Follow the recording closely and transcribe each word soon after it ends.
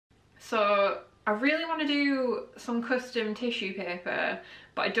So I really want to do some custom tissue paper,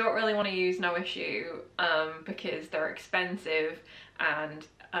 but I don't really want to use No Issue because they're expensive and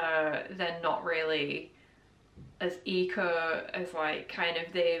they're not really as eco as like kind of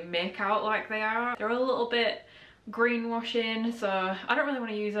they make out like they are. They're a little bit greenwashing, so I don't really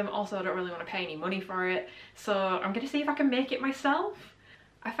want to use them. Also, I don't really want to pay any money for it, so I'm gonna see if I can make it myself.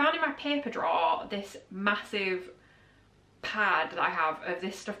 I found in my paper drawer this massive pad that I have of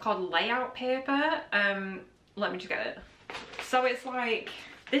this stuff called layout paper. Let me just get it. So it's like,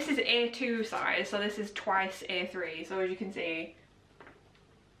 this is A2 size, so this is twice A3, so as you can see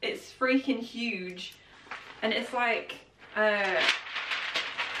it's freaking huge, and it's like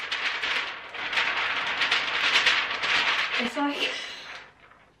it's like,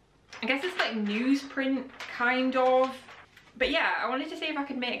 I guess it's like newsprint kind of. But yeah, I wanted to see if I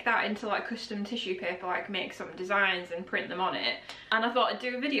could make that into like custom tissue paper, like make some designs and print them on it. And I thought I'd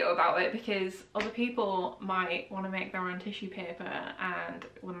do a video about it because other people might want to make their own tissue paper, and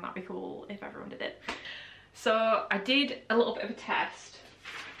wouldn't that be cool if everyone did it? So I did a little bit of a test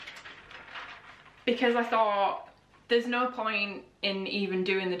because I thought there's no point in even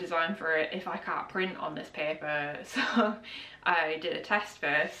doing the design for it if I can't print on this paper. So I did a test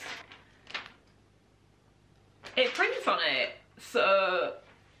first. It prints on it, so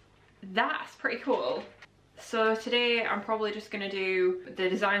that's pretty cool. So today I'm probably just gonna do the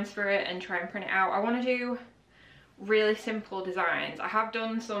designs for it and try and print it out. I want to do really simple designs. I have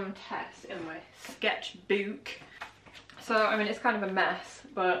done some tests in my sketchbook, so I mean it's kind of a mess,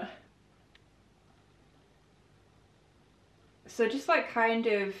 but so just like kind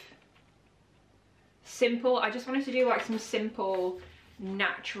of simple. I just wanted to do like some simple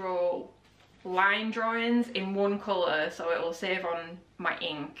natural line drawings in one colour, so it will save on my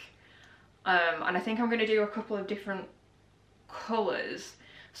ink. And I think I'm going to do a couple of different colours.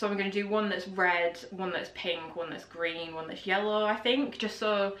 So I'm going to do one that's red, one that's pink, one that's green, one that's yellow, I think, just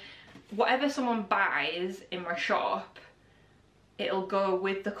so whatever someone buys in my shop, it'll go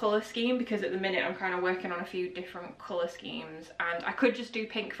with the colour scheme, because at the minute I'm kind of working on a few different colour schemes, and I could just do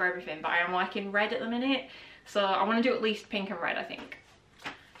pink for everything, but I am liking red at the minute, so I want to do at least pink and red, I think.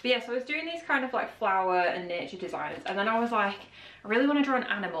 But yeah, so I was doing these kind of like flower and nature designs, and then I was like, I really want to draw an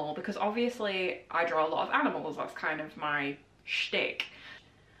animal, because obviously I draw a lot of animals, that's kind of my shtick.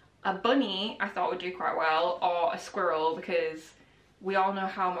 A bunny I thought would do quite well, or a squirrel, because we all know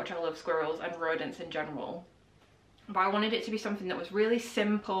how much I love squirrels and rodents in general. But I wanted it to be something that was really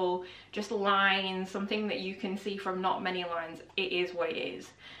simple, just lines, something that you can see from not many lines, it is what it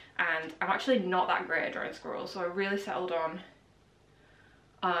is. And I'm actually not that great at drawing squirrels, so I really settled on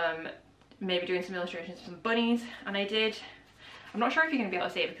maybe doing some illustrations of some bunnies, and I did. I'm not sure if you're gonna be able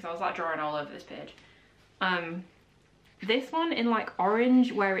to see it because I was like drawing all over this page. This one in like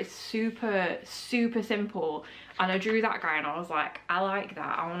orange, where it's super simple, and I drew that guy and I was like, I like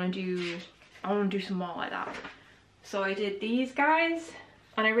that, I want to do some more like that. So I did these guys,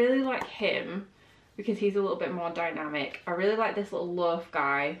 and I really like him because he's a little bit more dynamic. I really like this little loaf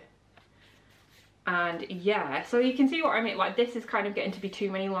guy. And yeah, so you can see what I mean, like this is kind of getting to be too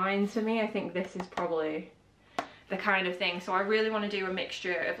many lines for me. I think this is probably the kind of thing. So I really want to do a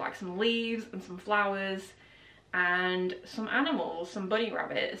mixture of like some leaves and some flowers and some animals, some bunny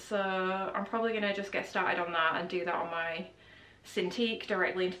rabbits. So I'm probably going to just get started on that and do that on my Cintiq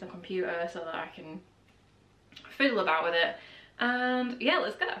directly into the computer so that I can fiddle about with it. And yeah,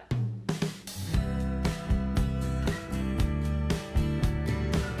 let's go.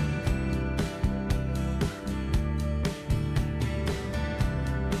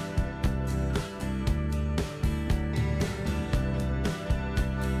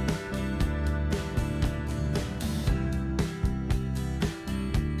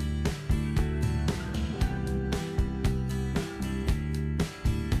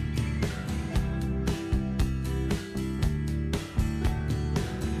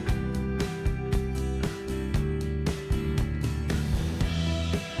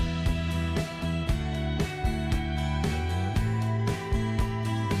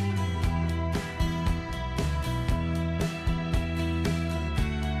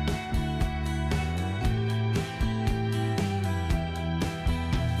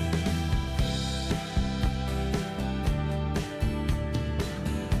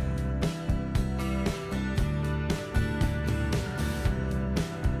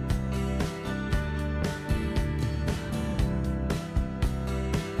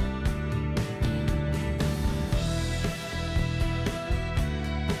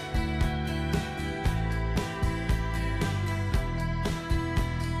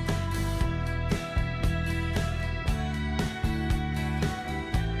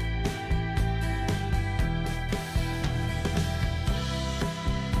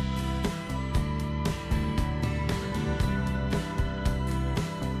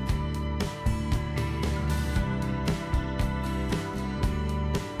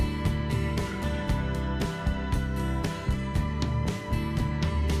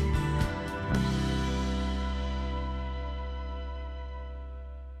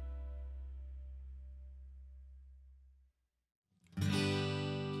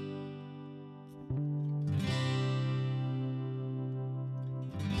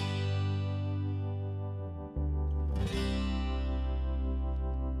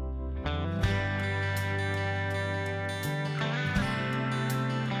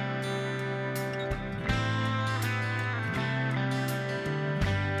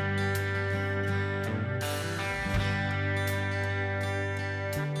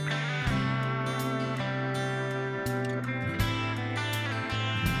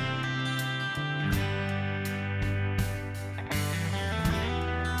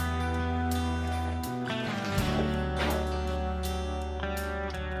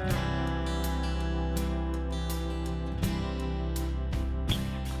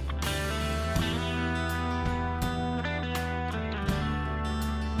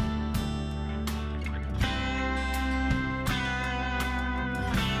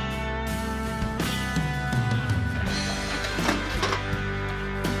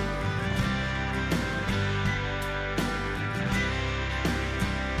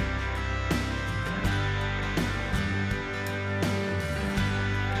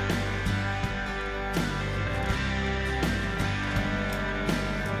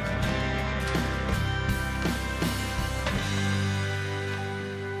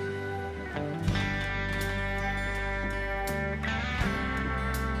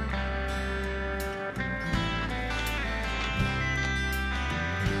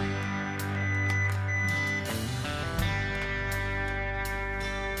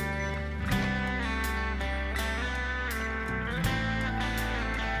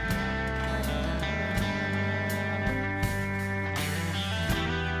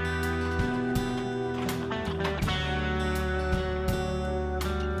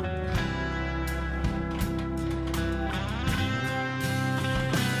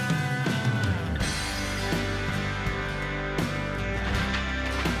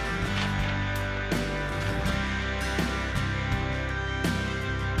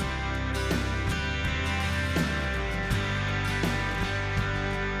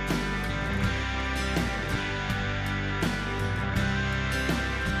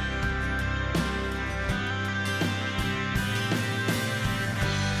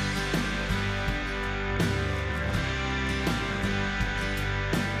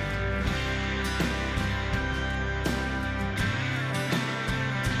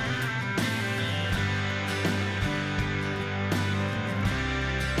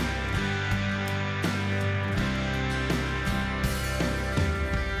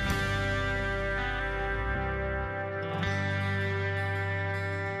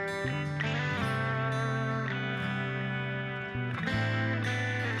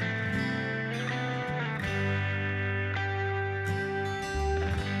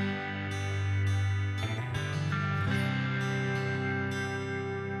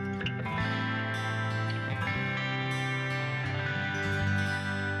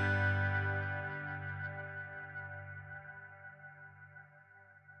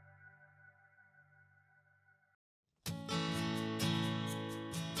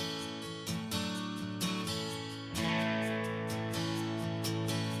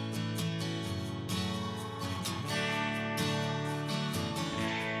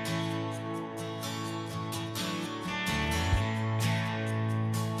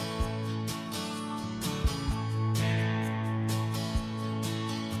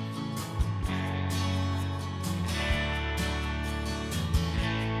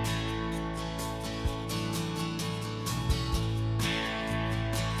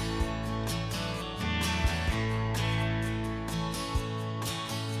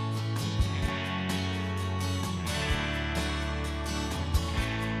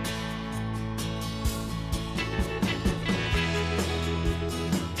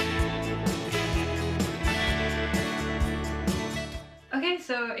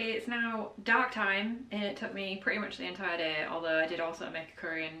 so it's now dark time. It took me pretty much the entire day, although I did also make a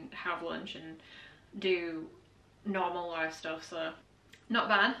curry and have lunch and do normal life stuff, so not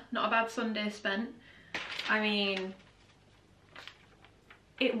bad. Not a bad Sunday spent. I mean,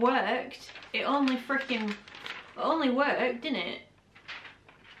 it worked. It only worked, didn't it?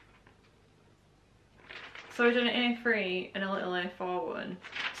 So I've done an A3 and a little A4 one.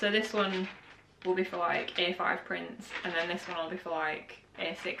 So this one will be for like A5 prints, and then this one will be for like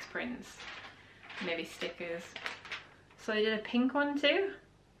A6 prints, maybe stickers. So I did a pink one too.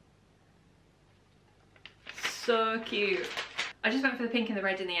 So cute. I just went for the pink and the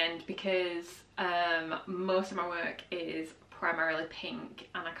red in the end because most of my work is primarily pink,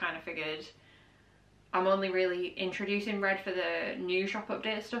 and I kind of figured I'm only really introducing red for the new shop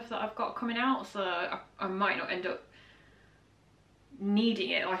update stuff that I've got coming out, so I might not end up needing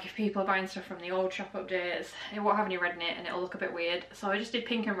it. Like if people are buying stuff from the old shop updates, it won't have any red in it and it'll look a bit weird. So I just did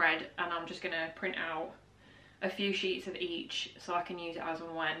pink and red, and I'm just gonna print out a few sheets of each so I can use it as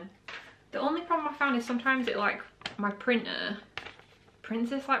and when. The only problem I found is sometimes it, like, my printer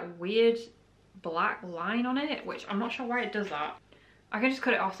prints this like weird black line on it, which I'm not sure why it does that. I can just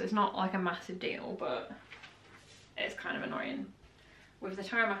cut it off, so it's not like a massive deal, but it's kind of annoying. With the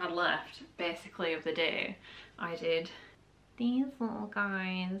time I had left, basically, of the day, I did these little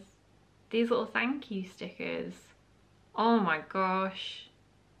guys. These little thank you stickers. Oh my gosh.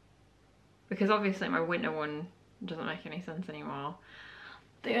 Because obviously my winter one doesn't make any sense anymore.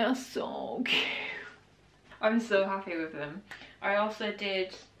 They are so cute. I'm so happy with them. I also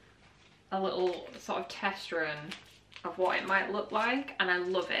did a little sort of test run of what it might look like, and I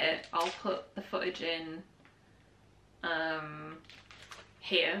love it. I'll put the footage in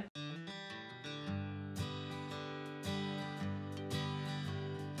here.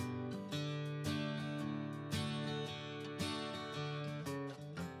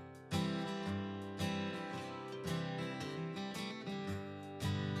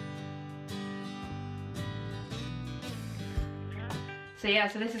 So yeah,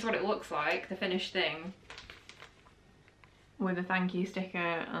 so this is what it looks like, the finished thing, with a thank you sticker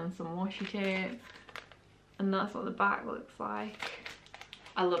and some washi tape, and that's what the back looks like.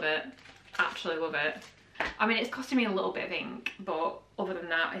 I love it, actually love it. I mean, it's costing me a little bit of ink, but other than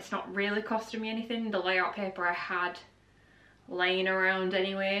that, it's not really costing me anything. The layout paper I had laying around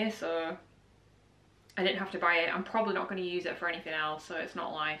anyway, so I didn't have to buy it. I'm probably not going to use it for anything else, so it's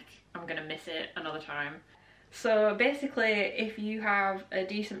not like I'm going to miss it another time. So basically, if you have a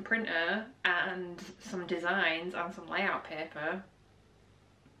decent printer and some designs and some layout paper,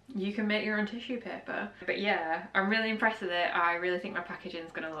 you can make your own tissue paper. But yeah, I'm really impressed with it. I really think my packaging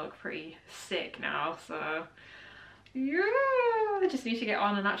is going to look pretty sick now, so yeah, I just need to get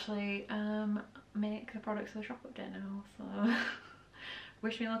on and actually make the products for the shop update now, so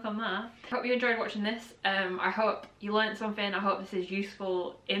wish me luck on that. Hope you enjoyed watching this. I hope you learned something. I hope this is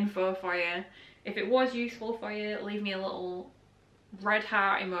useful info for you. If it was useful for you, leave me a little red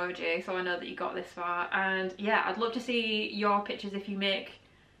heart emoji so I know that you got this far. And yeah, I'd love to see your pictures if you make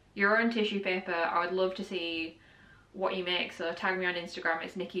your own tissue paper. I would love to see what you make, so tag me on Instagram,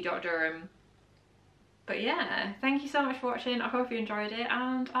 it's nikki.durham. But yeah, thank you so much for watching. I hope you enjoyed it,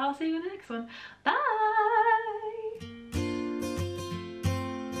 and I'll see you in the next one. Bye!